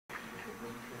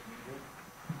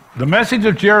The message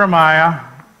of Jeremiah,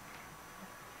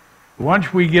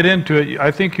 once we get into it, I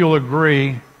think you'll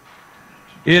agree,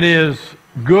 it is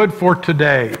good for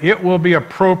today. It will be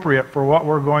appropriate for what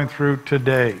we're going through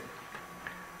today.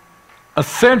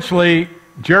 Essentially,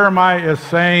 Jeremiah is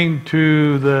saying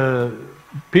to the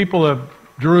people of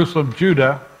Jerusalem,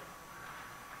 Judah,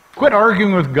 quit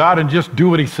arguing with God and just do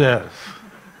what he says.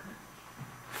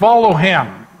 Follow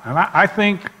him. And I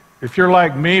think if you're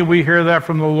like me, we hear that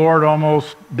from the Lord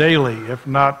almost daily, if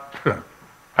not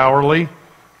hourly.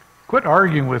 Quit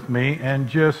arguing with me and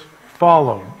just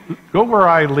follow. Go where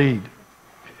I lead.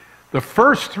 The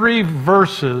first 3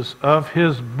 verses of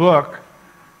his book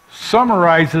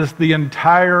summarizes the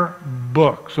entire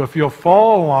book. So if you'll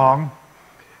follow along,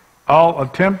 I'll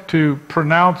attempt to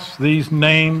pronounce these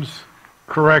names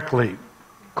correctly.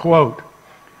 Quote,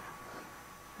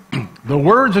 the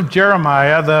words of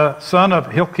Jeremiah, the son of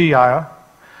Hilkiah,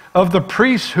 of the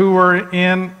priests who were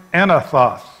in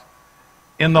Anathoth,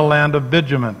 in the land of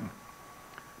Benjamin,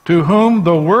 to whom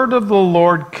the word of the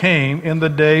Lord came in the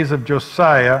days of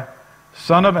Josiah,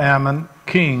 son of Ammon,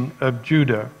 king of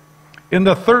Judah, in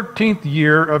the 13th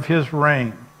year of his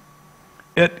reign.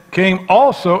 It came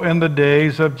also in the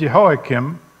days of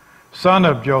Jehoiakim, son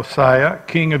of Josiah,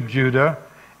 king of Judah,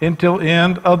 until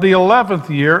end of the 11th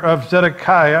year of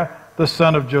Zedekiah, the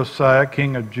son of Josiah,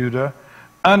 king of Judah,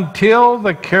 until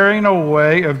the carrying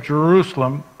away of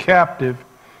Jerusalem captive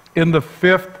in the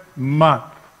 5th month.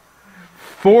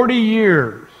 40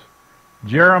 years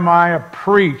Jeremiah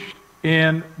preached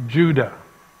in Judah,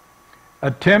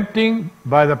 attempting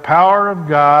by the power of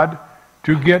God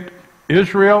to get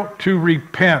Israel to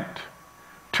repent,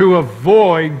 to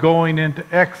avoid going into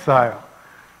exile.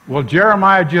 Well,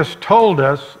 Jeremiah just told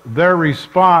us their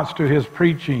response to his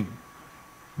preaching.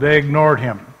 They ignored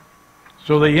him.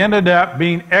 So they ended up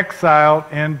being exiled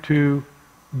into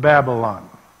Babylon.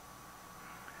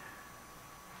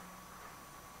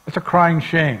 It's a crying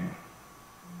shame.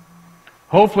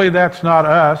 Hopefully that's not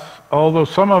us, although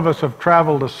some of us have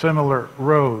traveled a similar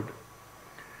road.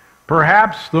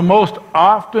 Perhaps the most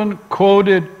often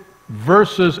quoted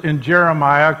verses in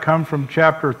Jeremiah come from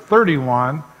chapter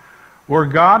 31, where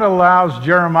God allows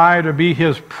Jeremiah to be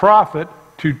his prophet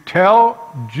to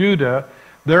tell Judah,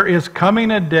 there is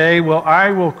coming a day when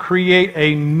I will create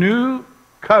a new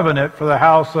covenant for the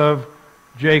house of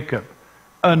Jacob.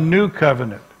 A new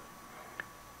covenant.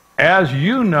 As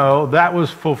you know, that was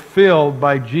fulfilled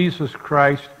by Jesus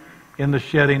Christ in the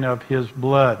shedding of his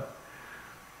blood.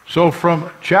 So from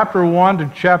chapter 1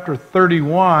 to chapter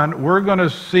 31, we're going to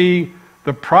see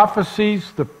the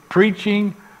prophecies, the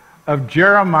preaching of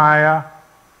Jeremiah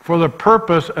for the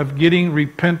purpose of getting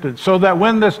repentance. So that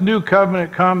when this new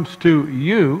covenant comes to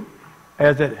you,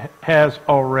 as it has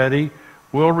already,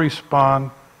 we'll respond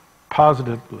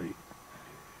positively.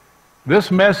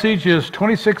 This message is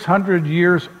 2,600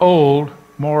 years old,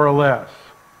 more or less.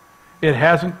 It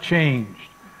hasn't changed.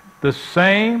 The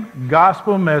same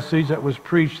gospel message that was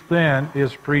preached then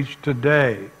is preached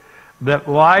today. That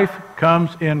life comes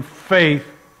in faith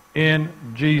in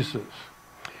Jesus.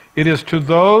 It is to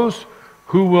those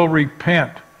who will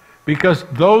repent, because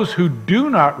those who do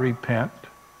not repent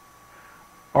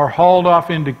are hauled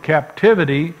off into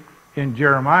captivity in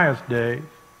Jeremiah's day.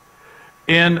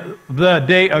 In the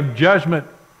day of judgment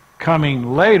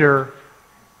coming later,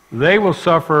 they will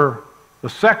suffer the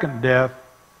second death,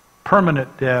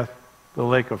 permanent death, the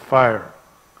lake of fire.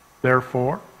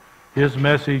 Therefore, his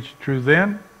message true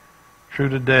then, true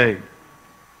today.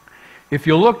 If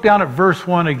you look down at verse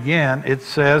 1 again, it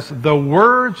says, the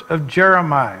words of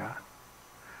Jeremiah.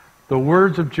 The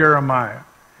words of Jeremiah.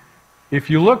 If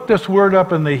you look this word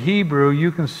up in the Hebrew,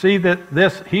 you can see that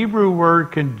this Hebrew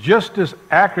word can just as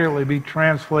accurately be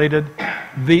translated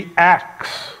the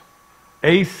acts,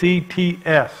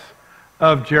 A-C-T-S,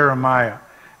 of Jeremiah.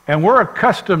 And we're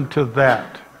accustomed to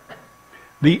that.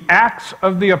 The Acts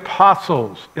of the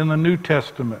Apostles in the New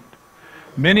Testament.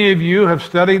 Many of you have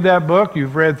studied that book.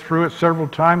 You've read through it several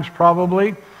times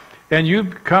probably. And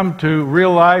you've come to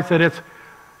realize that it's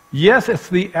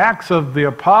the Acts of the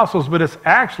Apostles, but it's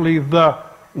actually the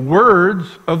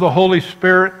words of the Holy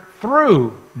Spirit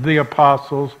through the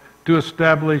apostles to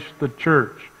establish the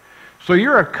church. So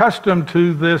you're accustomed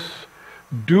to this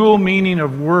dual meaning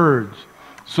of words.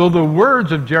 So the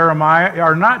words of Jeremiah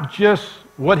are not just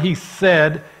what he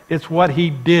said, it's what he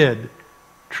did.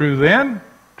 True then,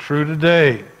 true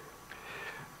today.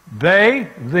 They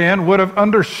then would have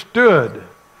understood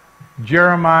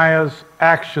Jeremiah's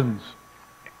actions.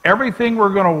 Everything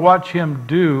we're going to watch him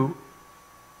do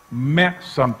meant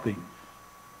something.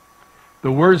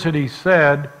 The words that he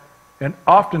said, and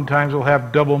oftentimes will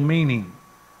have double meaning.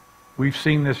 We've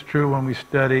seen this true when we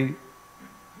study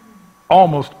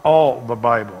almost all the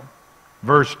Bible.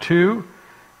 Verse 2,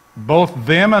 both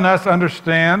them and us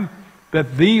understand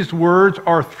that these words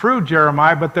are through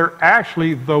Jeremiah, but they're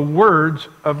actually the words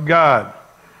of God.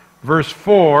 Verse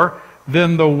 4,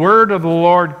 then the word of the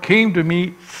Lord came to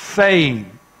me, saying.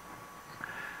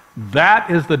 That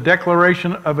is the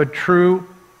declaration of a true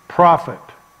prophet.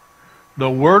 The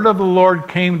word of the Lord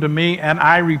came to me, and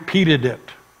I repeated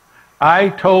it. I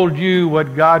told you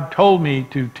what God told me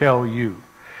to tell you.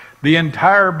 The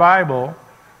entire Bible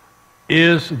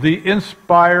is the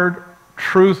inspired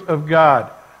truth of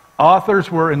God. Authors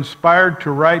were inspired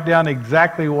to write down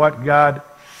exactly what God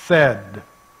said,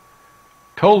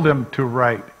 told them to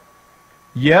write.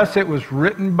 Yes, it was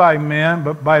written by men,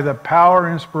 but by the power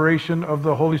and inspiration of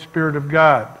the Holy Spirit of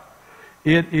God.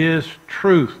 It is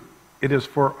truth. It is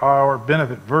for our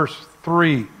benefit. Verse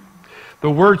 3. The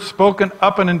words spoken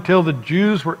up and until the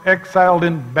Jews were exiled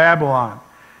in Babylon.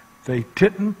 They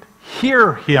didn't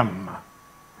hear him.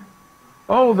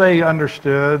 Oh, they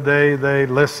understood, they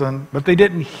listened, but they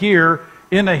didn't hear.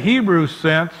 In a Hebrew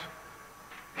sense,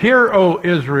 hear, O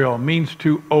Israel, means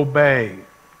to obey.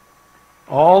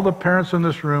 All the parents in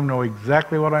this room know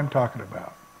exactly what I'm talking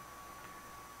about.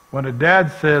 When a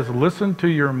dad says, listen to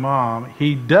your mom,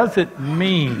 he doesn't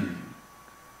mean,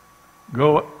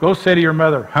 go say to your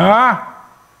mother, huh?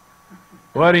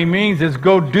 What he means is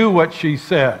go do what she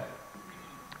said.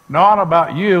 Not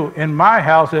about you. In my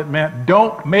house, it meant,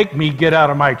 don't make me get out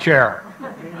of my chair.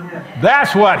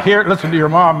 That's what listen to your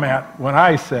mom meant when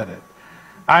I said it.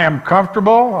 I am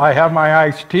comfortable. I have my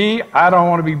iced tea. I don't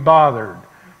want to be bothered.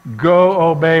 Go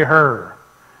obey her.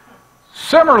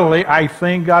 Similarly, I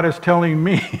think God is telling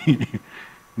me,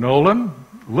 Nolan,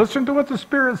 listen to what the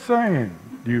Spirit's saying.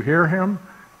 Do you hear him?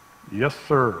 Yes,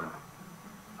 sir.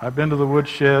 I've been to the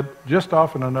woodshed just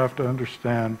often enough to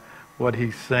understand what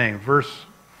he's saying. Verse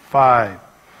 5.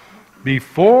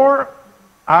 Before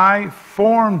I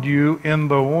formed you in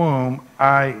the womb,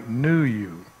 I knew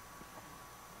you.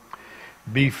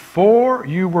 Before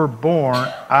you were born,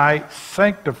 I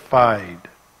sanctified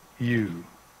you.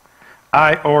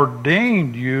 I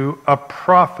ordained you a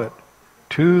prophet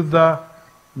to the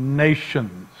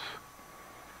nations.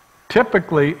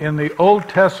 Typically, in the Old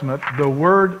Testament, the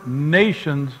word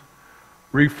nations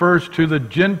refers to the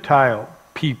Gentile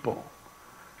people.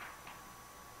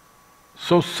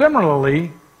 So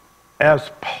similarly, as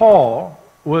Paul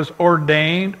was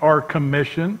ordained or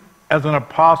commissioned as an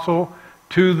apostle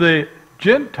to the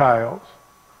Gentiles,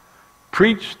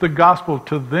 preached the gospel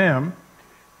to them,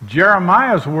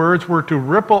 Jeremiah's words were to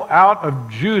ripple out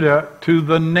of Judah to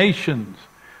the nations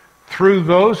through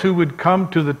those who would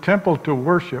come to the temple to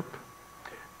worship,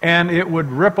 and it would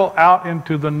ripple out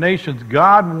into the nations.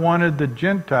 God wanted the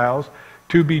Gentiles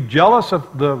to be jealous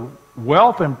of the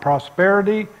wealth and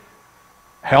prosperity,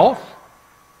 health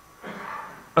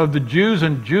of the Jews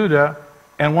in Judah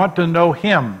and want to know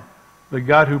him, the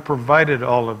God who provided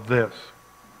all of this.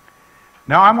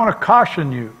 Now I want to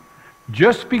caution you,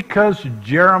 just because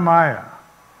Jeremiah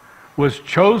was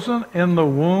chosen in the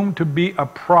womb to be a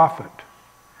prophet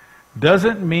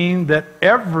doesn't mean that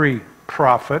every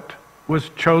prophet was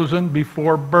chosen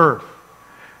before birth.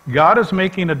 God is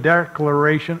making a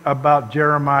declaration about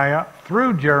Jeremiah,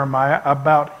 through Jeremiah,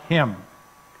 about him.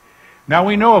 Now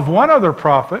we know of one other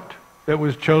prophet that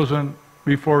was chosen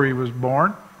before he was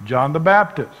born, John the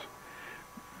Baptist.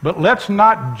 But let's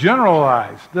not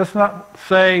generalize. Let's not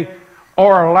say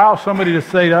or allow somebody to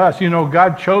say to us, you know,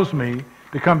 God chose me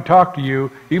to come talk to you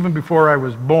even before I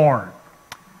was born.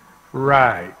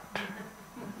 Right.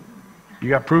 You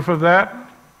got proof of that?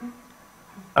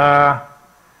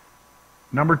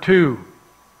 Number 2.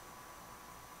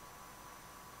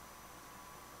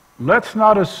 Let's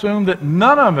not assume that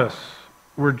none of us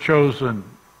were chosen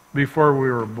before we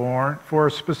were born for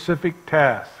a specific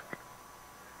task.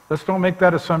 Let's don't make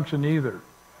that assumption either.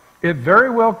 It very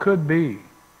well could be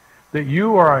that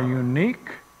you are a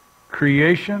unique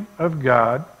creation of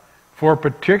God for a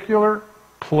particular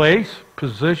place,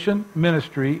 position,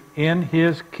 ministry in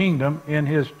his kingdom, in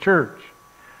his church.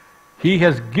 He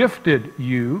has gifted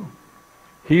you.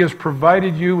 He has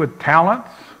provided you with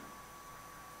talents,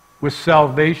 with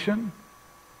salvation,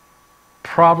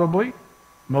 probably,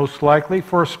 most likely,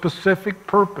 for a specific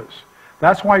purpose.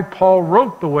 That's why Paul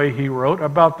wrote the way he wrote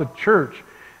about the church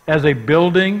as a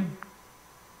building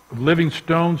of living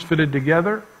stones fitted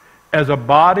together, as a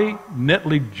body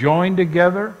knitly joined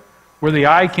together, where the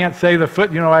eye can't say the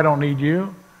foot, you know, I don't need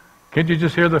you. Can't you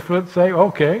just hear the foot say,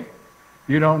 okay,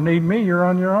 you don't need me, you're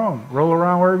on your own. Roll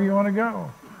around wherever you want to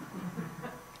go.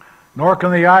 Nor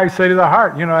can the eye say to the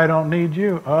heart, I don't need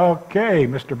you. Okay,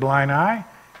 Mr. Blind Eye,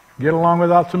 get along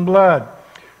without some blood.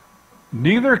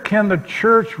 Neither can the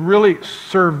church really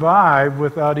survive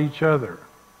without each other.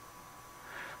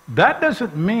 That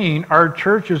doesn't mean our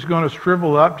church is going to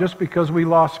shrivel up just because we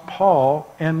lost Paul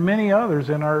and many others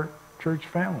in our church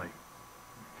family.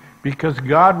 Because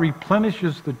God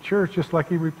replenishes the church just like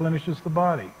he replenishes the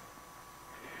body.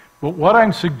 But what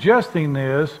I'm suggesting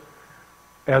is,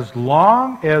 as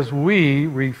long as we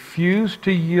refuse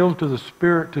to yield to the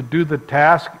Spirit to do the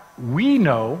task we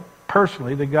know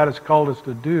personally that God has called us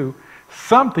to do,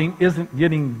 something isn't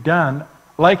getting done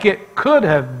like it could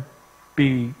have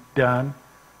been done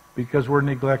because we're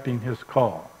neglecting his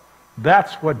call.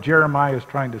 That's what Jeremiah is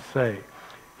trying to say.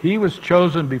 He was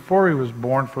chosen before he was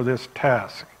born for this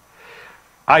task.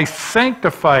 I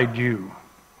sanctified you.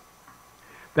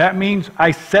 That means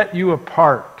I set you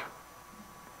apart.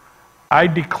 I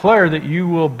declare that you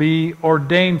will be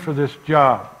ordained for this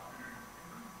job.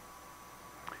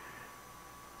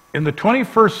 In the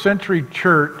 21st century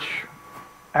church,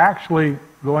 actually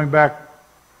going back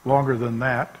longer than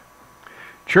that,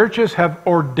 churches have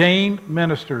ordained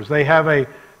ministers. They have a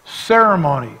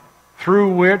ceremony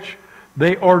through which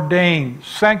they ordain,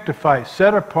 sanctify,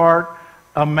 set apart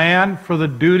a man for the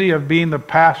duty of being the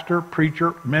pastor,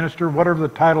 preacher, minister, whatever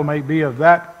the title may be of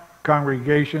that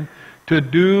congregation, to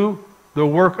do the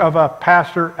work of a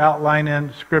pastor outlined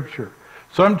in Scripture.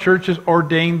 Some churches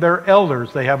ordain their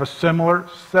elders. They have a similar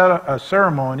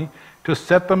ceremony to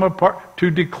set them apart, to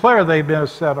declare they've been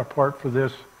set apart for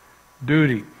this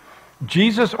duty.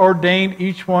 Jesus ordained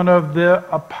each one of the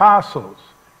apostles,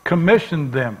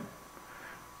 commissioned them.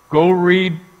 Go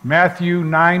read Matthew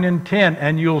 9 and 10,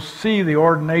 and you'll see the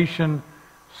ordination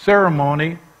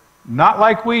ceremony, not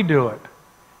like we do it.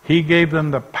 He gave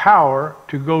them the power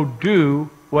to go do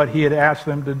what he had asked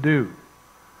them to do.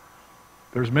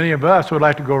 There's many of us who would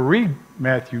like to go read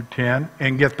Matthew 10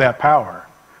 and get that power.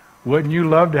 Wouldn't you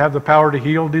love to have the power to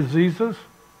heal diseases?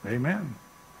 Amen.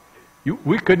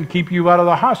 We couldn't keep you out of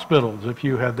the hospitals if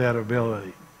you had that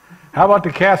ability. How about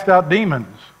to cast out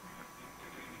demons?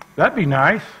 That'd be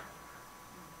nice.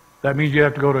 That means you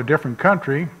have to go to a different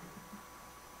country.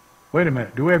 Wait a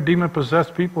minute. Do we have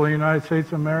demon-possessed people in the United States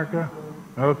of America?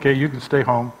 Okay, you can stay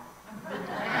home.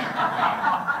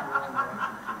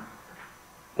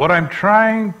 What I'm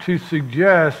trying to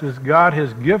suggest is God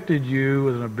has gifted you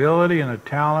with an ability and a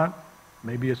talent.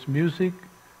 Maybe it's music.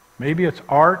 Maybe it's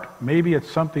art. Maybe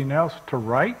it's something else. To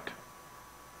write.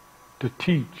 To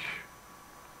teach.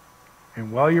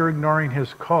 And while you're ignoring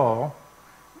his call,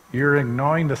 you're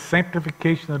ignoring the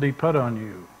sanctification that he put on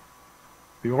you.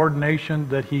 The ordination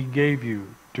that he gave you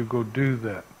to go do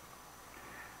that.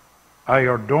 I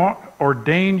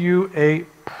ordained you a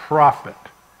prophet.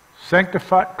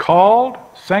 Sanctified, called,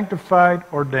 sanctified,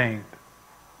 ordained.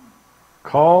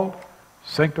 Called,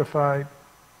 sanctified,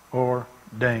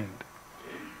 ordained.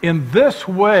 In this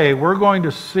way, we're going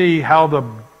to see how the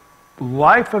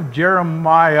life of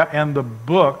Jeremiah and the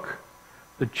book,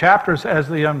 the chapters as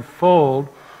they unfold,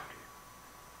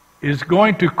 is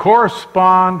going to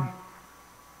correspond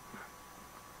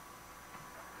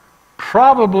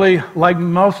probably like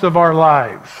most of our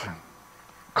lives.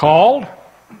 Called,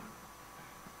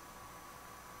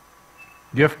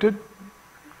 gifted,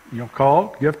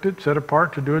 called, gifted, set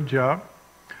apart to do a job.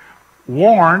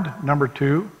 Warned, number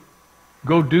 2,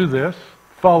 go do this,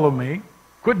 follow me.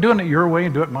 Quit doing it your way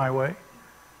and do it my way.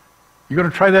 You're going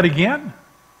to try that again?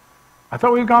 I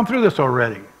thought we've gone through this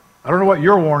already. I don't know what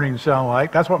your warnings sound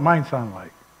like. That's what mine sound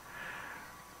like.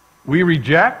 We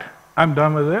reject. I'm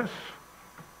done with this.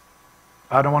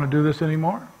 I don't want to do this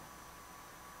anymore.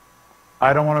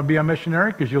 I don't want to be a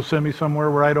missionary because you'll send me somewhere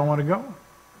where I don't want to go.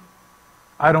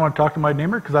 I don't want to talk to my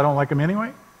neighbor because I don't like him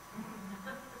anyway.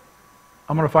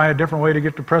 I'm going to find a different way to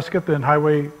get to Prescott than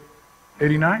Highway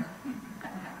 89.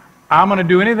 I'm going to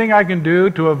do anything I can do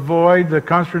to avoid the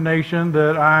consternation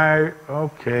that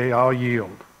I'll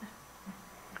yield.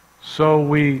 So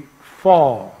we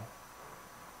fall.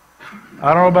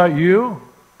 I don't know about you,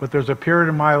 but there's a period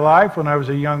in my life when I was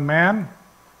a young man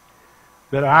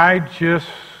that I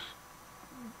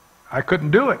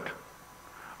couldn't do it.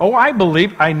 Oh, I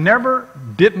never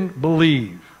didn't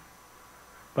believe,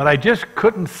 but I just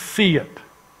couldn't see it.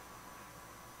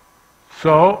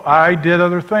 So I did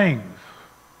other things.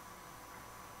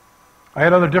 I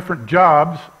had other different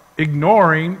jobs,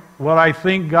 ignoring what I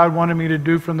think God wanted me to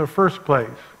do from the first place.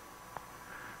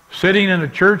 Sitting in a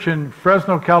church in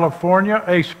Fresno, California,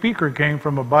 a speaker came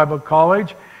from a Bible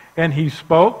college, and he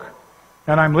spoke,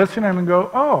 and I'm listening and go,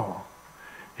 oh,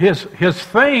 his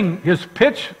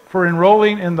pitch for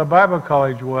enrolling in the Bible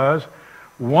college was,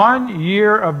 1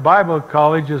 year of Bible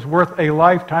college is worth a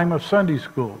lifetime of Sunday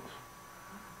schools.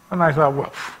 And I thought,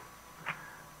 well,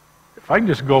 if I can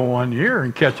just go 1 year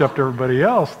and catch up to everybody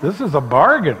else, this is a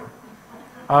bargain.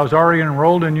 I was already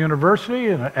enrolled in university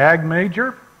in an ag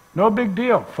major. No big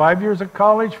deal. 5 years of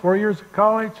college, 4 years of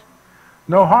college,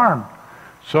 no harm.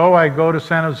 So I go to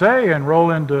San Jose and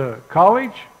roll into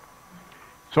college.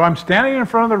 So I'm standing in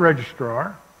front of the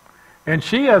registrar, and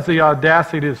she has the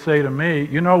audacity to say to me,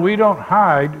 you know, we don't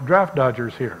hide draft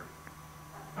dodgers here.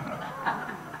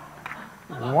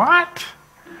 What?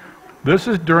 This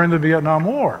is during the Vietnam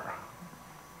War.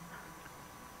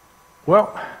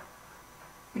 Well,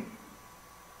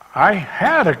 I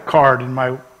had a card in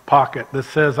my pocket that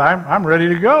says I'm ready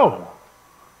to go.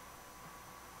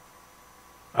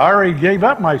 I already gave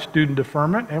up my student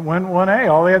deferment and went 1A.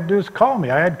 All they had to do is call me.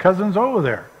 I had cousins over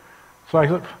there. So I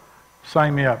said,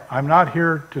 sign me up. I'm not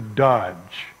here to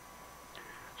dodge.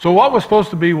 So what was supposed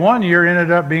to be 1 year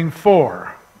ended up being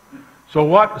 4. So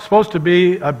what was supposed to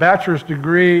be a bachelor's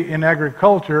degree in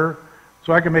agriculture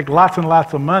so I could make lots and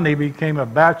lots of money became a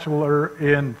bachelor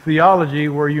in theology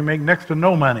where you make next to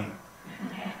no money.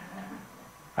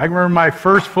 I remember my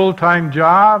first full-time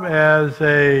job as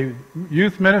a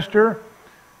youth minister,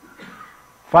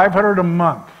 $500 a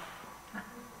month.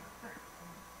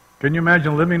 Can you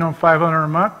imagine living on $500 a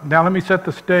month? Now let me set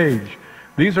the stage.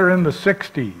 These are in the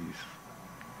 60s,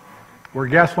 where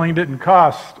gasoline didn't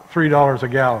cost $3 a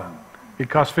gallon. It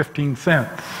cost 15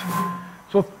 cents.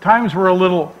 So times were a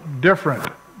little different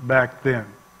back then.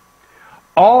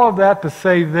 All of that to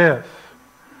say this.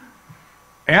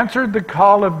 Answered the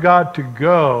call of God to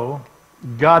go,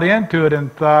 got into it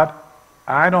and thought,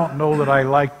 I don't know that I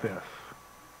like this.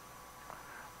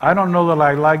 I don't know that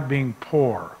I like being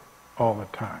poor all the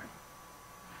time.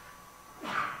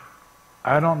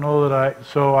 I don't know that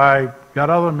so I got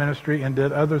out of the ministry and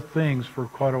did other things for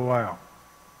quite a while.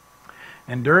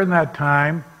 And during that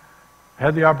time, I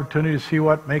had the opportunity to see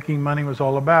what making money was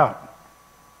all about.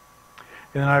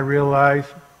 And I realized,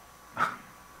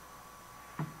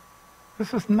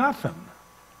 this is nothing.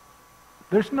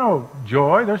 There's no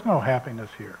joy, there's no happiness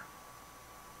here.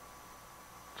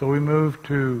 So we moved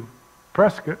to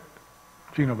Prescott,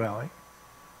 Chino Valley,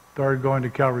 started going to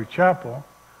Calvary Chapel,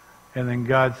 and then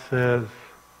God says,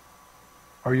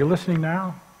 are you listening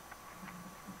now?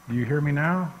 Do you hear me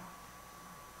now?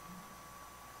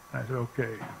 I said,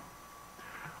 okay.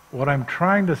 What I'm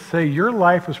trying to say, your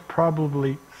life is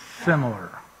probably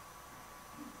similar.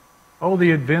 Oh,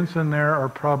 the events in there are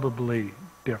probably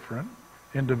different,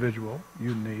 individual,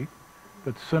 unique,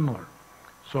 but similar.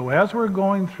 So as we're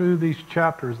going through these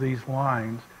chapters, these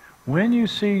lines, when you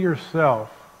see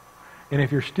yourself, and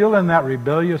if you're still in that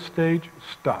rebellious stage,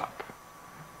 stop.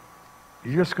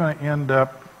 You're just going to end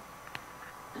up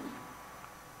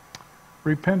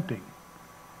repenting,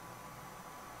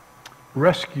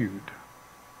 rescued.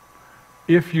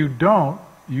 If you don't,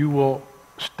 you will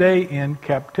stay in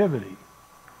captivity.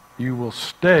 You will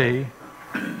stay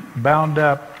bound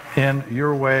up in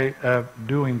your way of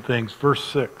doing things. Verse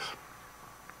 6.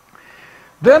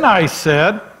 Then I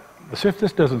said, as if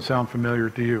this doesn't sound familiar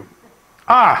to you,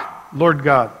 Ah, Lord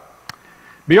God,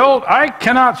 behold, I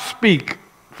cannot speak,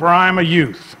 for I am a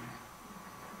youth.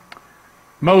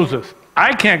 Moses,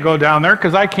 I can't go down there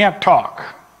because I can't talk.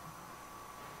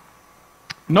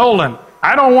 Nolan,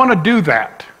 I don't want to do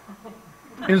that.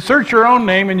 Insert your own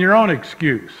name and your own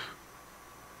excuse.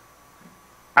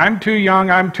 I'm too young,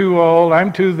 I'm too old,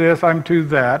 I'm too this, I'm too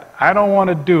that. I don't want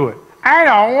to do it. I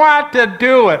don't want to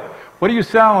do it. What do you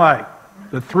sound like?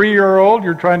 The 3-year-old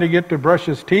you're trying to get to brush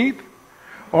his teeth?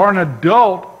 Or an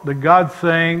adult that God's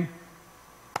saying,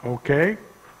 okay,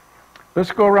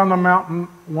 let's go around the mountain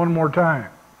one more time.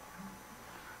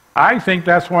 I think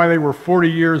that's why they were 40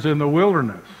 years in the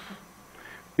wilderness.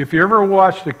 If you ever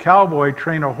watched a cowboy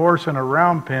train a horse in a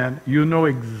round pen, you know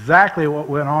exactly what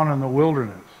went on in the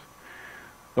wilderness.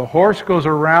 The horse goes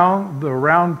around the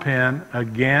round pen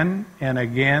again and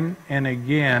again and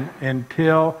again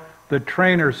until the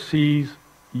trainer sees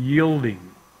yielding.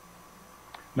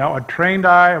 Now, a trained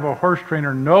eye of a horse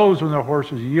trainer knows when the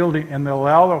horse is yielding, and they'll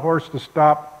allow the horse to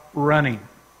stop running.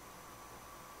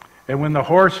 And when the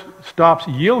horse stops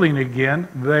yielding again,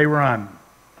 they run.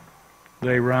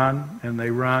 They run, and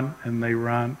they run, and they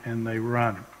run, and they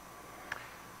run.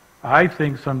 I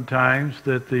think sometimes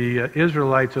that the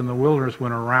Israelites in the wilderness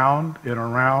went around and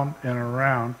around and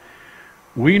around.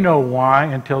 We know why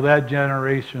until that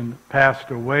generation passed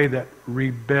away that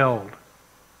rebelled.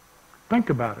 Think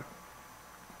about it.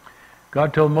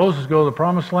 God told Moses, go to the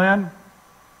promised land,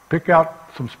 pick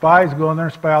out some spies, go in there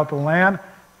and spy out the land,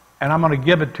 and I'm going to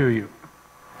give it to you.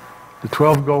 The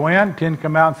 12 go in, 10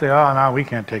 come out and say, oh, no, we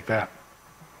can't take that.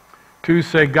 2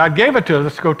 say, God gave it to us,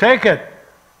 let's go take it.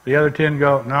 The other 10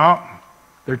 go, no,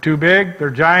 they're too big, they're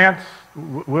giants,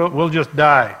 we'll just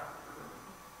die.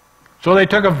 So they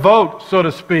took a vote, so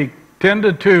to speak,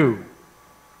 10-2.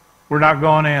 We're not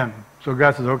going in. So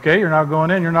God says, okay, you're not going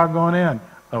in, you're not going in.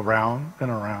 Around and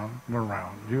around and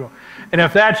around you go. And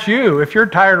if that's you, if you're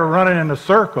tired of running in a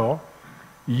circle,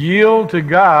 yield to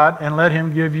God and let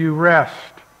Him give you rest.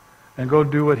 And go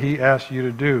do what He asks you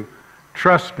to do.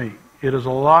 Trust me, it is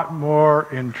a lot more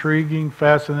intriguing,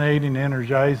 fascinating,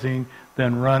 energizing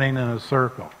than running in a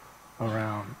circle.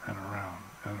 Around and around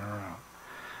and around.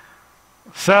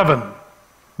 7.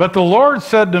 But the Lord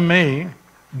said to me,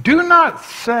 do not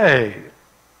say,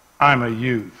 I'm a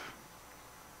youth.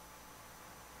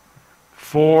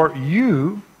 For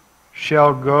you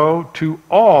shall go to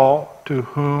all to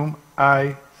whom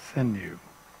I send you.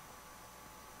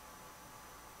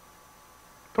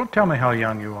 Don't tell me how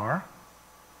young you are.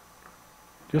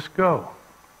 Just go.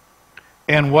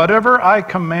 And whatever I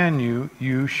command you,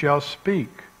 you shall speak.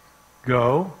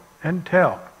 Go and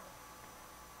tell.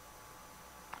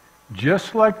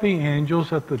 Just like the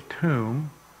angels at the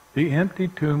tomb, the empty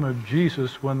tomb of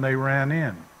Jesus when they ran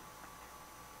in.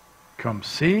 Come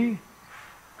see,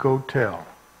 go tell.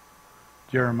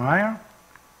 Jeremiah,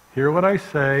 hear what I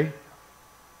say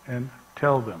and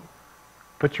tell them.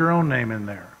 Put your own name in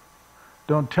there.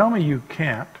 Don't tell me you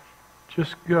can't.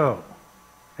 Just go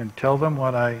and tell them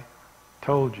what I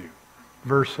told you.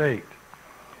 Verse 8.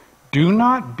 Do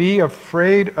not be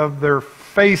afraid of their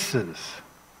faces,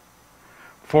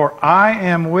 for I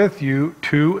am with you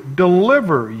to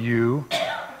deliver you,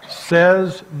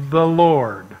 says the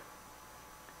Lord.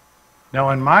 Now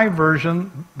in my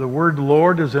version, the word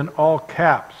Lord is in all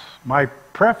caps. My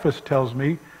preface tells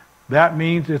me that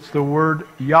means it's the word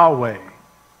Yahweh.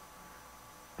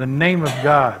 The name of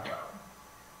God.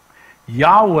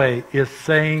 Yahweh is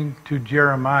saying to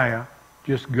Jeremiah,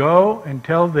 just go and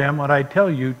tell them what I tell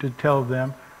you to tell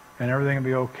them, and everything will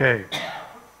be okay.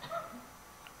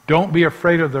 Don't be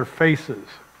afraid of their faces.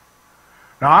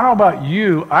 Now, I don't know about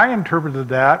you, I interpreted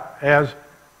that as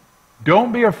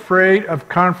don't be afraid of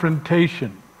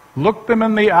confrontation. Look them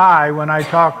in the eye when I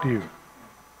talk to you.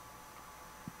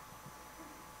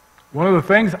 One of the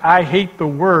things I hate the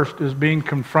worst is being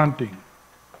confronting.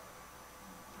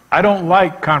 I don't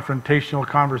like confrontational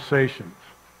conversations.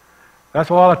 That's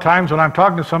a lot of times when I'm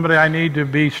talking to somebody I need to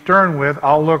be stern with,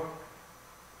 I'll look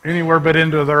anywhere but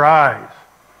into their eyes.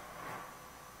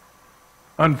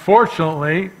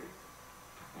 Unfortunately,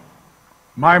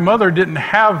 my mother didn't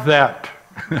have that.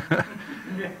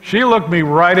 She looked me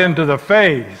right into the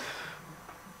face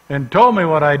and told me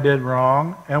what I did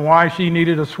wrong and why she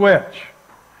needed a switch.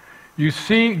 You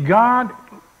see, God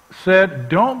said,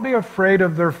 don't be afraid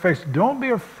of their face. Don't be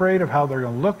afraid of how they're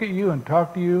going to look at you and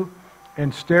talk to you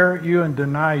and stare at you and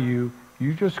deny you.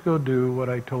 You just go do what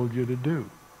I told you to do.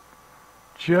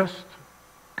 Just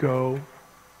go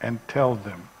and tell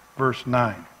them. Verse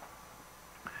 9.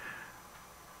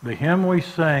 The hymn we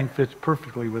sang fits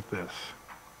perfectly with this.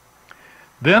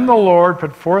 Then the Lord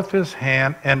put forth His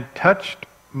hand and touched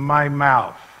my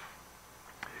mouth.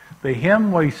 The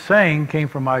hymn we sang came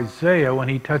from Isaiah when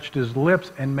he touched his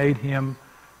lips and made him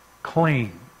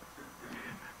clean.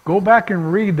 Go back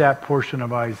and read that portion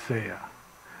of Isaiah.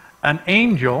 An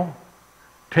angel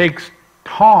takes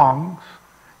tongs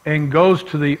and goes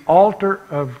to the altar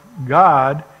of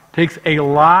God, takes a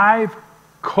live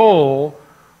coal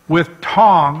with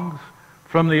tongs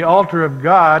from the altar of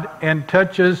God and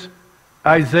touches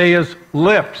Isaiah's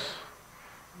lips.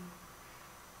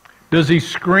 Does he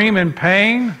scream in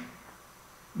pain?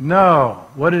 No.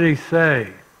 What did he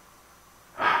say?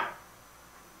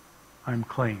 I'm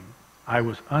clean. I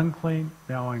was unclean,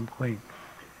 now I'm clean.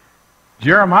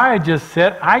 Jeremiah just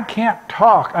said, I can't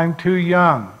talk, I'm too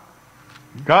young.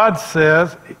 God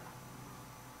says,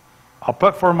 I'll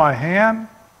put forth my hand,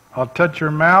 I'll touch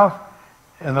your mouth.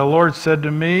 And the Lord said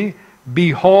to me,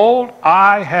 behold,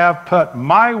 I have put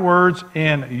my words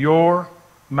in your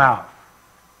mouth.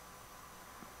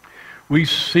 We've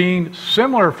seen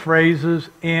similar phrases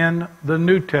in the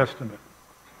New Testament.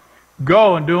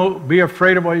 Go and don't be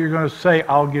afraid of what you're going to say.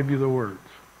 I'll give you the words.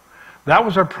 That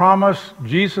was a promise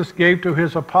Jesus gave to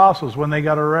His apostles when they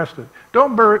got arrested.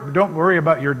 Don't worry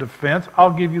about your defense.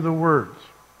 I'll give you the words.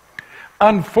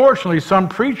 Unfortunately, some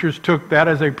preachers took that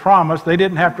as a promise. They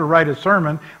didn't have to write a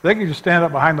sermon. They could just stand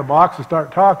up behind the box and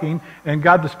start talking, and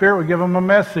God the Spirit would give them a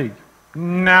message.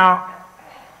 No.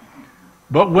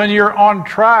 But when you're on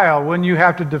trial, when you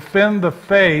have to defend the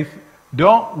faith,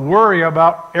 don't worry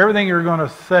about everything you're going to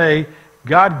say.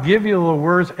 God give you the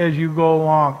words as you go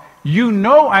along. You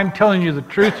know I'm telling you the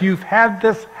truth. You've had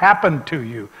this happen to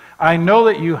you. I know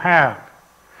that you have.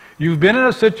 You've been in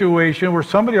a situation where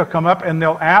somebody will come up and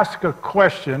they'll ask a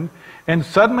question, and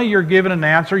suddenly you're given an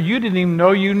answer you didn't even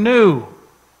know you knew.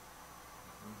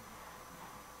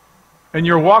 And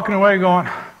you're walking away going,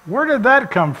 where did that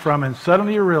come from? And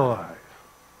suddenly you realize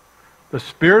the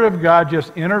Spirit of God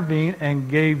just intervened and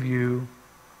gave you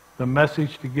the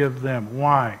message to give them.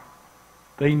 Why?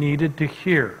 They needed to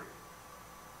hear.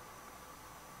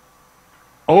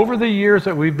 Over the years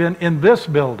that we've been in this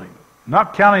building,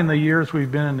 not counting the years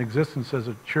we've been in existence as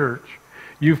a church,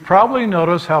 you've probably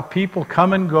noticed how people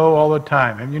come and go all the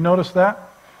time. Have you noticed that?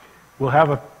 We'll have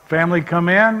a family come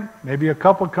in, maybe a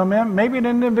couple come in, maybe an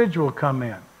individual come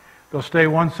in. They'll stay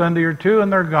one Sunday or two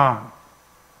and they're gone.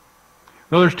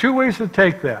 Now there's two ways to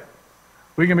take that.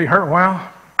 We can be hurt, well,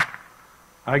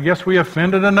 I guess we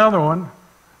offended another one.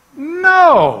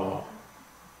 No!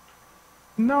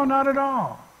 No, not at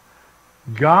all.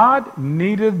 God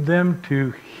needed them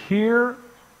to hear,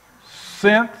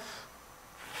 sense,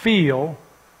 feel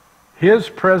His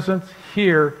presence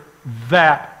here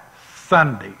that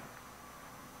Sunday.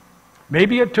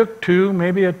 Maybe it took 2,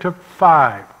 maybe it took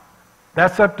 5.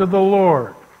 That's up to the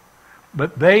Lord.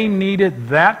 But they needed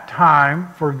that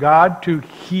time for God to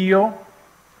heal,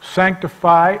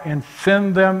 sanctify, and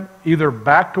send them either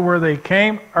back to where they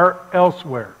came or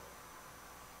elsewhere.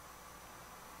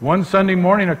 One Sunday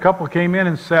morning, a couple came in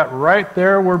and sat right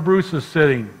there where Bruce is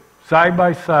sitting, side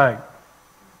by side.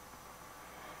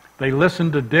 They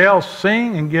listened to Dale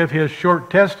sing and give his short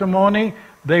testimony.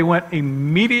 They went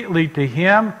immediately to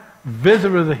him,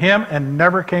 visited with him, and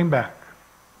never came back.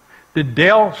 Did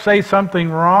Dale say something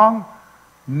wrong?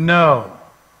 No.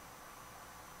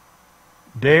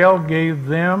 Dale gave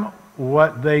them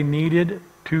what they needed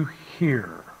to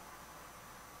hear.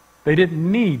 They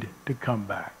didn't need to come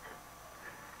back.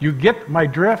 You get my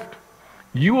drift?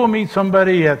 You will meet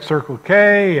somebody at Circle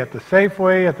K, at the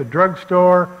Safeway, at the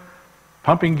drugstore,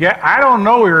 pumping gas. I don't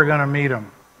know where you're going to meet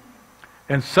them.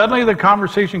 And suddenly the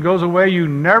conversation goes away you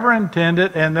never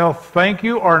intended, and they'll thank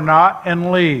you or not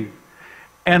and leave.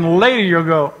 And later you'll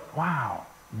go, wow,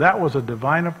 that was a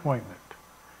divine appointment.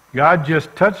 God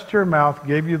just touched your mouth,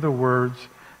 gave you the words,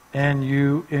 and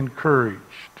you encouraged.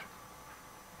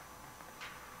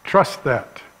 Trust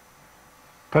that.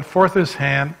 Put forth his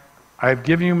hand. I have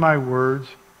given you my words.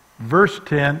 Verse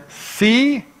 10,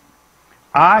 see,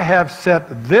 I have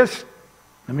set this,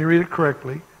 let me read it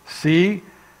correctly. See,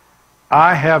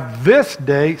 I have this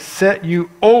day set you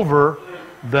over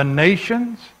the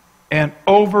nations and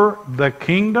over the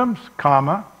kingdoms,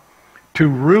 comma, to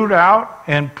root out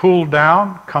and pull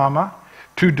down, comma,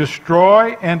 to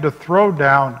destroy and to throw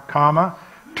down, comma,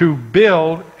 to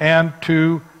build and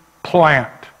to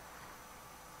plant.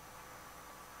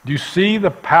 Do you see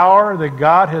the power that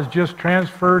God has just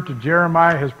transferred to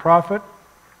Jeremiah, his prophet?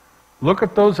 Look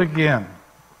at those again.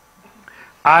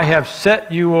 I have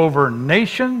set you over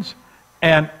nations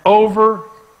and over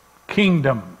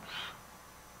kingdoms.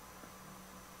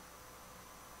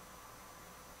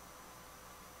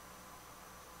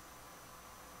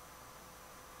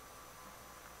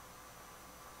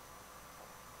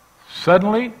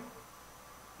 Suddenly,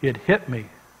 it hit me.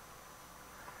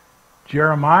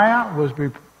 Jeremiah was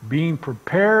being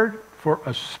prepared for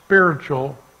a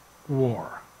spiritual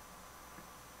war.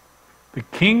 The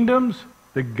kingdoms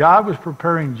that God was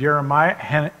preparing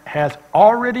Jeremiah has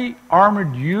already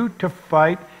armored you to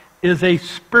fight is a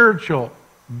spiritual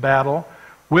battle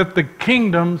with the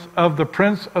kingdoms of the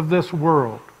prince of this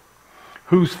world,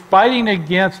 who's fighting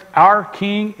against our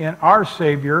King and our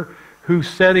Savior, who's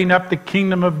setting up the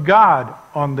kingdom of God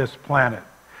on this planet.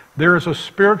 There is a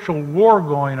spiritual war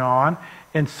going on,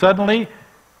 and suddenly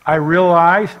I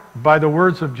realized by the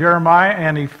words of Jeremiah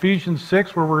and Ephesians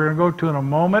 6, where we're going to go to in a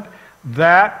moment,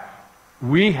 that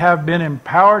we have been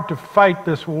empowered to fight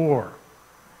this war.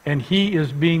 And he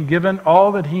is being given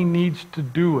all that he needs to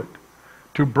do it,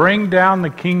 to bring down the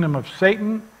kingdom of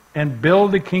Satan and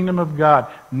build the kingdom of God.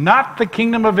 Not the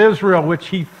kingdom of Israel, which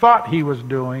he thought he was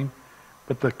doing,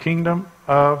 but the kingdom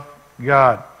of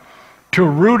God. To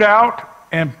root out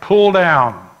and pull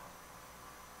down.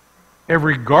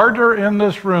 Every gardener in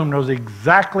this room knows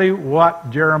exactly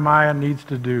what Jeremiah needs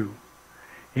to do.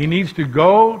 He needs to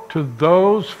go to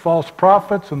those false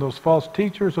prophets and those false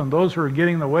teachers and those who are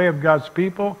getting in the way of God's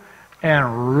people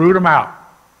and root them out.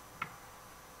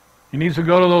 He needs to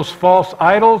go to those false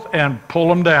idols and pull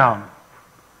them down.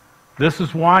 This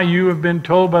is why you have been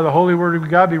told by the Holy Word of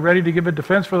God, be ready to give a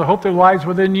defense for the hope that lies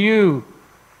within you,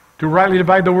 to rightly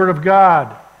divide the Word of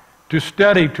God, to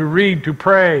study, to read, to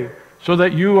pray, so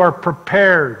that you are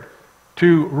prepared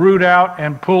to root out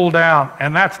and pull down.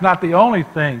 And that's not the only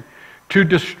thing. To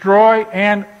destroy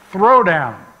and throw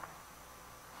down.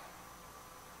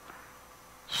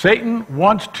 Satan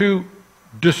wants to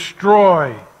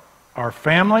destroy our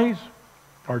families,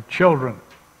 our children,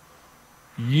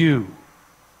 you.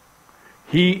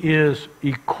 He is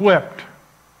equipped,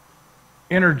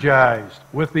 energized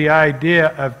with the idea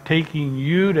of taking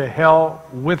you to hell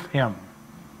with him.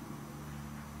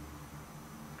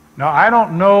 Now, I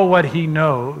don't know what he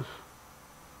knows.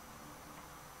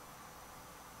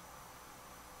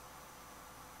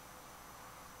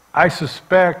 I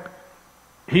suspect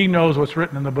he knows what's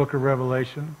written in the book of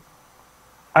Revelation.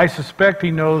 I suspect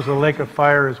he knows the lake of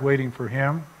fire is waiting for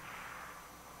him.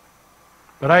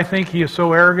 But I think he is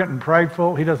so arrogant and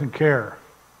prideful, he doesn't care.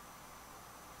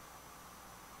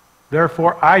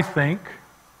 Therefore, I think,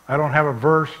 I don't have a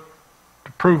verse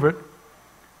to prove it,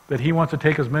 that he wants to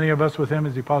take as many of us with him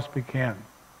as he possibly can.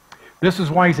 This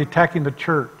is why he's attacking the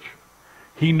church.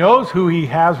 He knows who he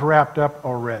has wrapped up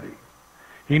already.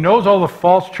 He knows all the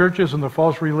false churches and the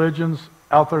false religions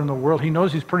out there in the world. He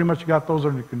knows he's pretty much got those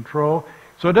under control.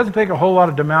 So it doesn't take a whole lot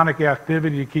of demonic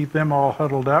activity to keep them all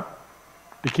huddled up,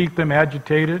 to keep them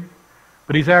agitated.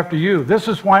 But he's after you. This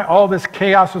is why all this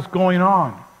chaos is going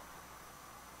on.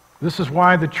 This is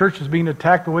why the church is being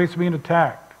attacked the way it's being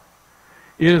attacked.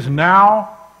 It is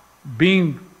now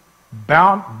being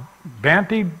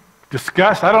bantied,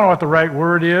 discussed, I don't know what the right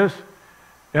word is,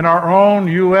 in our own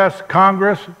U.S.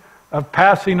 Congress of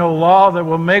passing a law that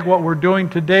will make what we're doing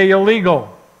today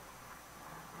illegal.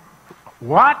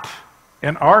 What?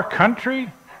 In our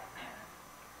country?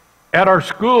 At our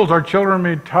schools, our children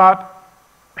are being taught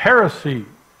heresy,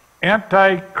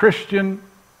 anti-Christian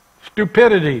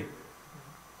stupidity.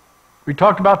 We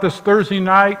talked about this Thursday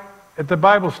night at the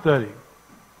Bible study,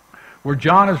 where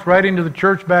John is writing to the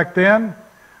church back then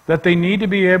that they need to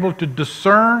be able to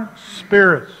discern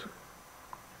spirits.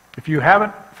 If you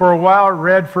haven't for a while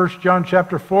read 1 John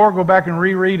chapter 4, go back and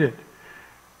reread it.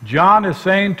 John is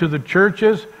saying to the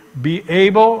churches, be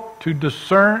able to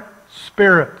discern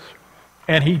spirits.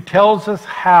 And he tells us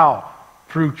how,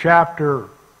 through chapter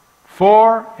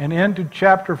 4 and into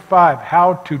chapter 5,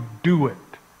 how to do it.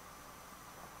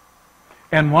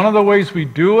 And one of the ways we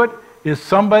do it is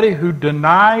somebody who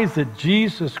denies that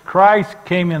Jesus Christ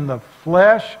came in the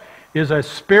flesh is a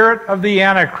spirit of the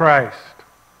Antichrist.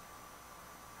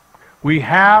 We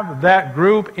have that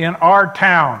group in our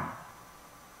town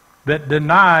that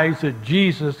denies that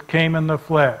Jesus came in the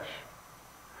flesh.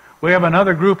 We have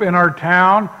another group in our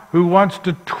town who wants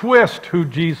to twist who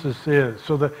Jesus is.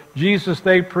 So the Jesus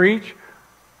they preach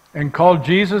and call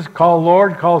Jesus, call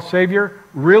Lord, call Savior,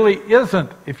 really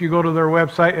isn't, if you go to their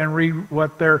website and read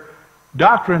what their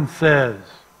doctrine says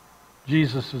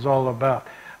Jesus is all about.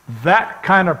 That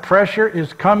kind of pressure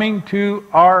is coming to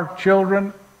our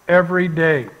children every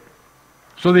day.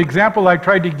 So the example I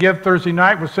tried to give Thursday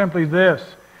night was simply this.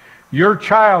 Your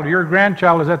child, your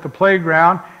grandchild is at the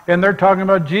playground and they're talking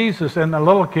about Jesus, and the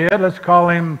little kid, let's call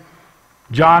him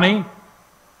Johnny,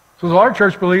 says, our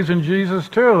church believes in Jesus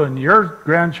too. And your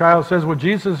grandchild says, well,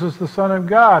 Jesus is the Son of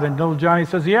God. And little Johnny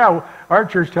says, yeah, our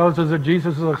church tells us that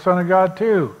Jesus is the Son of God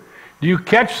too. Do you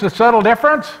catch the subtle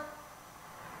difference?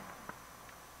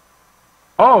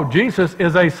 Oh, Jesus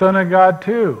is a Son of God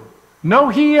too. No,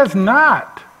 he is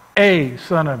not a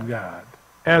Son of God,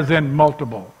 as in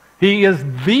multiple. He is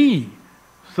the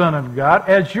Son of God,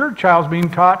 as your child's being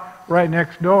taught right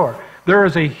next door. There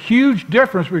is a huge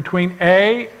difference between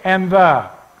a and the.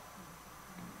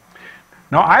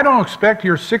 Now, I don't expect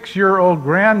your 6-year-old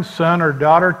grandson or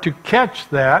daughter to catch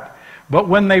that, but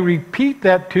when they repeat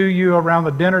that to you around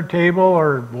the dinner table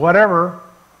or whatever,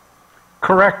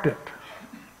 correct it.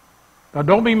 Now,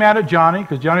 don't be mad at Johnny,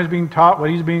 because Johnny's being taught what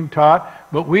he's being taught,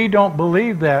 but we don't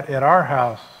believe that at our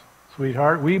house,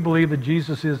 sweetheart. We believe that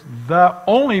Jesus is the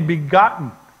only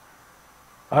begotten.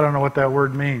 I don't know what that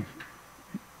word means.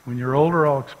 When you're older,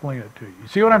 I'll explain it to you. You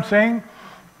see what I'm saying?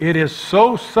 It is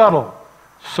so subtle,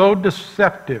 so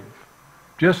deceptive.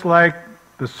 Just like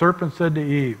the serpent said to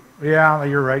Eve, yeah,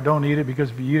 you're right, don't eat it,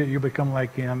 because if you eat it, you become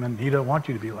like him, and he doesn't want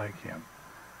you to be like him.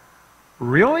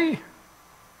 Really?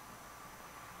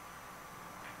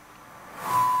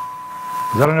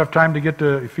 Is that enough time to get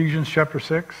to Ephesians chapter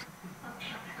 6?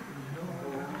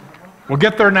 We'll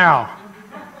get there now.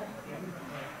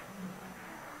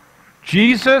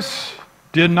 Jesus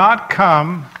did not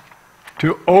come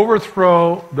to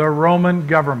overthrow the Roman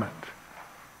government.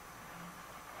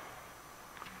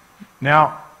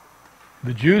 Now,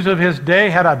 the Jews of his day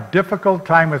had a difficult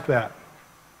time with that.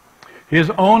 His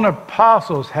own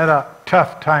apostles had a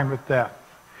tough time with that.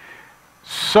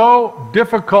 So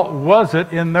difficult was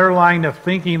it in their line of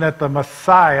thinking that the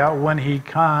Messiah, when he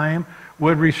came,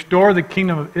 would restore the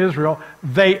kingdom of Israel.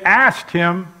 They asked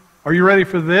him, are you ready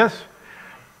for this?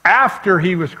 After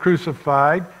he was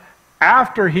crucified,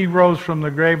 after he rose from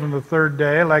the grave on the third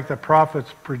day, like the prophets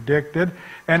predicted,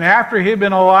 and after he had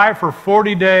been alive for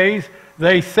 40 days,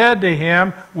 they said to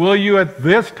him, will you at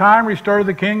this time restore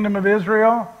the kingdom of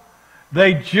Israel?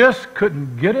 They just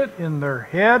couldn't get it in their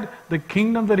head, the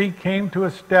kingdom that he came to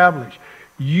establish.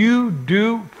 You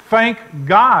do, thank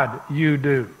God you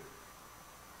do,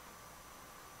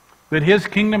 that his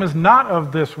kingdom is not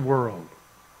of this world.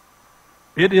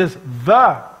 It is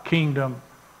the kingdom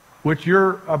which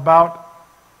you're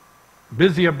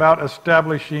busy about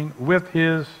establishing with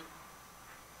his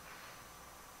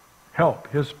help,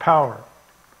 his power.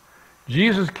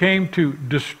 Jesus came to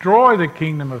destroy the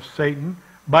kingdom of Satan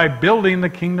by building the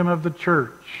kingdom of the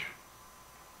church.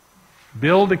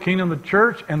 Build the kingdom of the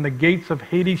church, and the gates of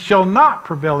Hades shall not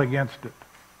prevail against it.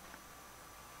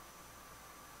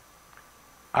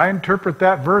 I interpret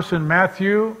that verse in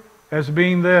Matthew as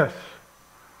being this: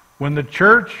 when the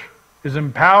church is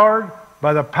empowered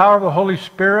by the power of the Holy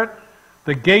Spirit,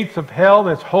 the gates of hell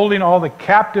that's holding all the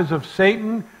captives of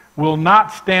Satan will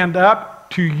not stand up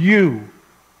to you.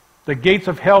 The gates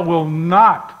of hell will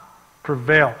not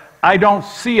prevail. I don't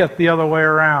see it the other way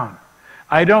around.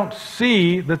 I don't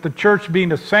see that the church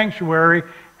being a sanctuary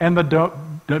and the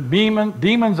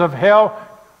demons of hell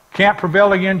can't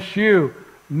prevail against you.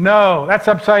 No, that's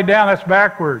upside down, that's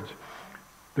backwards.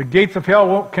 The gates of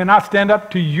hell cannot stand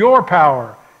up to your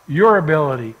power, your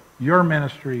ability, your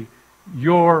ministry,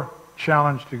 your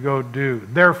challenge to go do.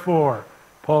 Therefore,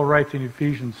 Paul writes in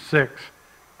Ephesians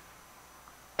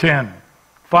 6:10,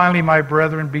 finally, my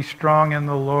brethren, be strong in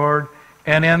the Lord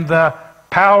and in the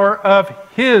power of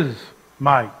his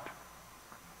might.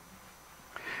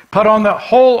 Put on the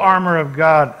whole armor of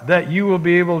God, that you will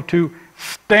be able to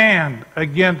stand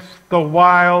against the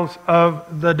wiles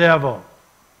of the devil.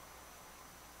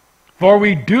 For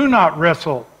we do not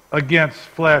wrestle against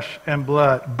flesh and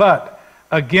blood, but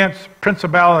against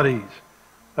principalities,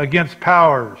 against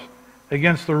powers,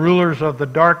 against the rulers of the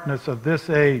darkness of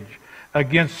this age,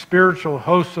 against spiritual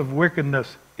hosts of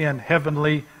wickedness in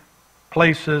heavenly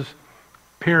places,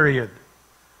 period.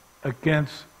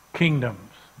 Against kingdoms.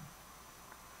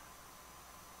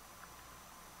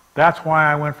 That's why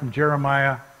I went from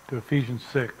Jeremiah to Ephesians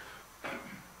 6.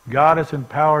 God has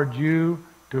empowered you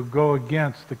to go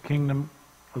against the kingdom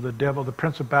of the devil, the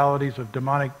principalities of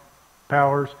demonic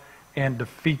powers, and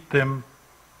defeat them.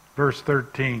 Verse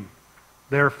 13.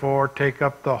 Therefore, take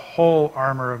up the whole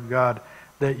armor of God,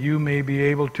 that you may be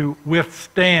able to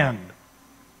withstand.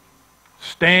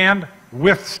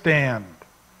 Withstand.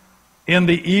 In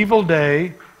the evil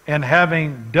day, and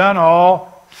having done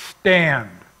all, stand.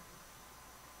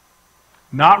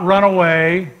 Not run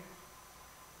away.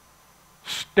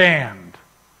 Stand.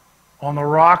 On the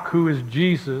rock who is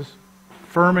Jesus,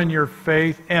 firm in your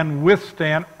faith, and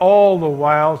withstand all the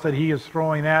wiles that he is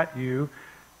throwing at you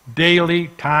daily,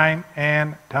 time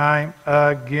and time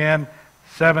again.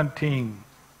 17.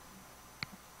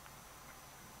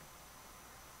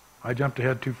 I jumped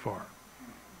ahead too far.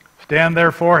 Stand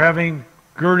therefore, having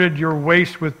girded your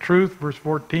waist with truth, verse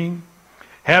 14,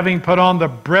 having put on the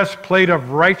breastplate of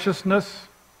righteousness,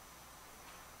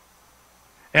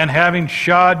 and having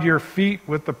shod your feet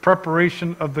with the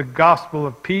preparation of the gospel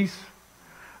of peace,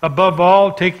 above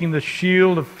all, taking the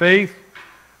shield of faith,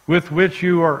 with which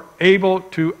you are able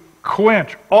to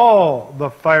quench all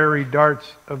the fiery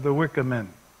darts of the wicked men.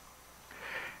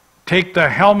 Take the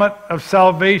helmet of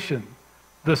salvation,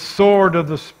 the sword of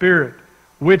the Spirit,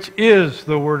 which is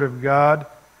the Word of God,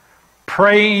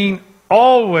 praying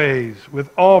always with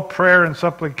all prayer and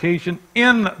supplication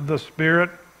in the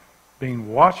Spirit,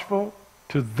 being watchful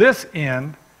to this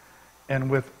end,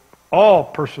 and with all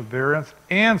perseverance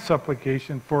and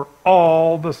supplication for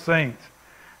all the saints,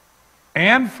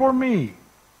 and for me,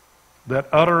 that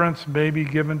utterance may be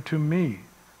given to me,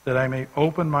 that I may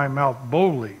open my mouth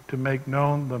boldly to make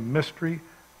known the mystery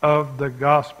of the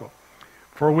gospel,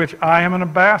 for which I am an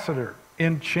ambassador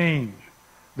in chains,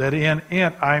 that in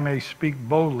it I may speak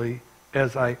boldly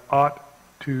as I ought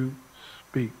to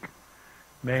speak.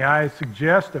 May I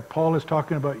suggest that Paul is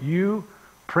talking about you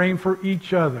praying for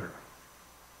each other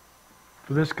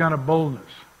for this kind of boldness,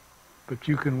 but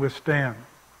you can withstand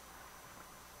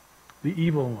the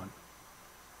evil one.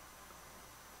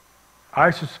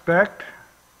 I suspect,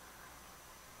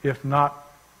 if not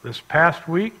this past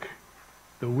week,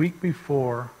 the week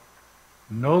before,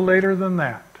 no later than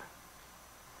that,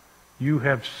 you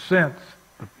have sensed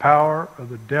the power of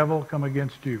the devil come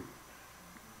against you.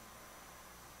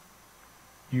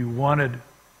 You wanted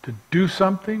to do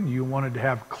something, you wanted to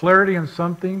have clarity in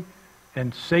something,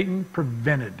 and Satan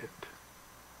prevented it.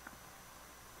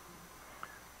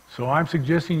 So I'm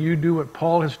suggesting you do what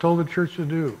Paul has told the church to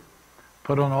do.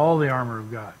 Put on all the armor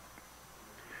of God.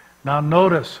 Now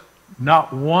notice,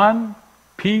 not one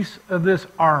piece of this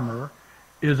armor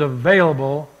is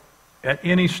available at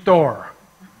any store.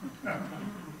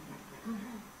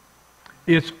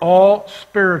 It's all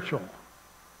spiritual.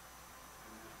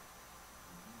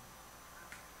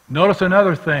 Notice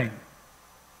another thing.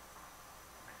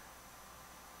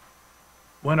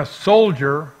 When a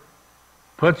soldier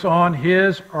puts on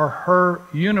his or her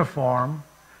uniform,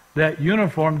 that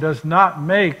uniform does not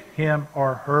make him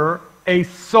or her a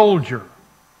soldier.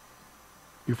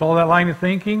 You follow that line of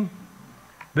thinking?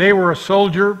 They were a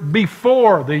soldier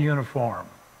before the uniform.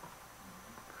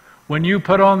 When you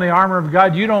put on the armor of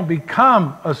God, you don't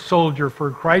become a soldier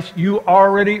for Christ. You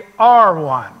already are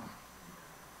one.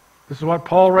 This is what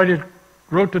Paul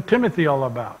wrote to Timothy all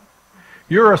about.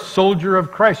 You're a soldier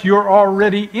of Christ. You're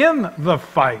already in the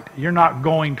fight. You're not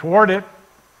going toward it.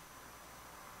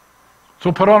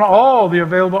 So put on all the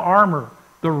available armor.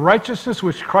 The righteousness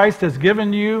which Christ has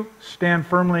given you, stand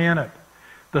firmly in it.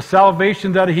 The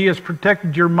salvation that He has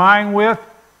protected your mind with,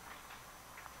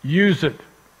 use it.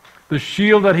 The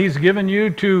shield that He's given you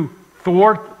to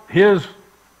thwart His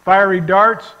fiery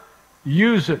darts,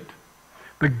 use it.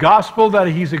 The gospel that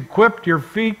He's equipped your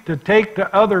feet to take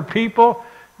to other people,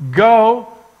 go,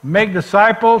 make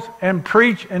disciples, and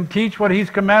preach and teach what He's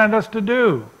commanded us to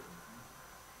do.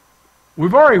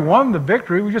 We've already won the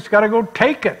victory. We just got to go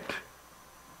take it.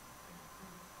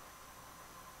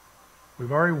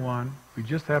 We've already won. We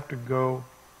just have to go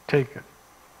take it.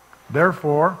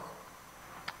 Therefore,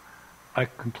 I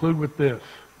conclude with this.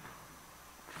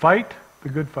 Fight the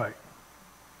good fight.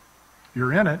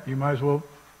 You're in it. You might as well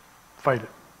fight it.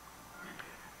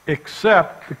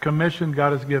 Accept the commission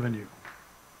God has given you.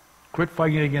 Quit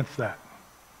fighting against that.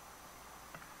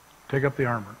 Take up the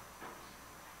armor.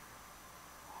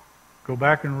 Go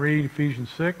back and read Ephesians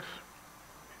 6.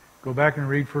 Go back and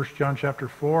read 1 John chapter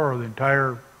 4 or the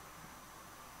entire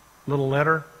little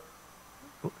letter.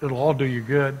 It'll all do you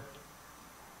good.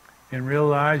 And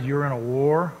realize you're in a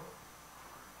war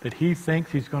that he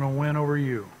thinks he's going to win over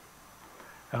you.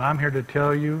 And I'm here to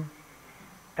tell you,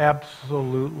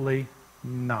 absolutely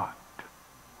not.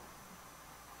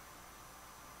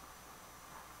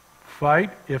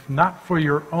 Fight, if not for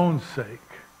your own sake,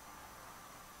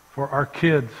 for our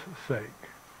kids' sake.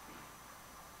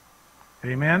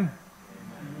 Amen?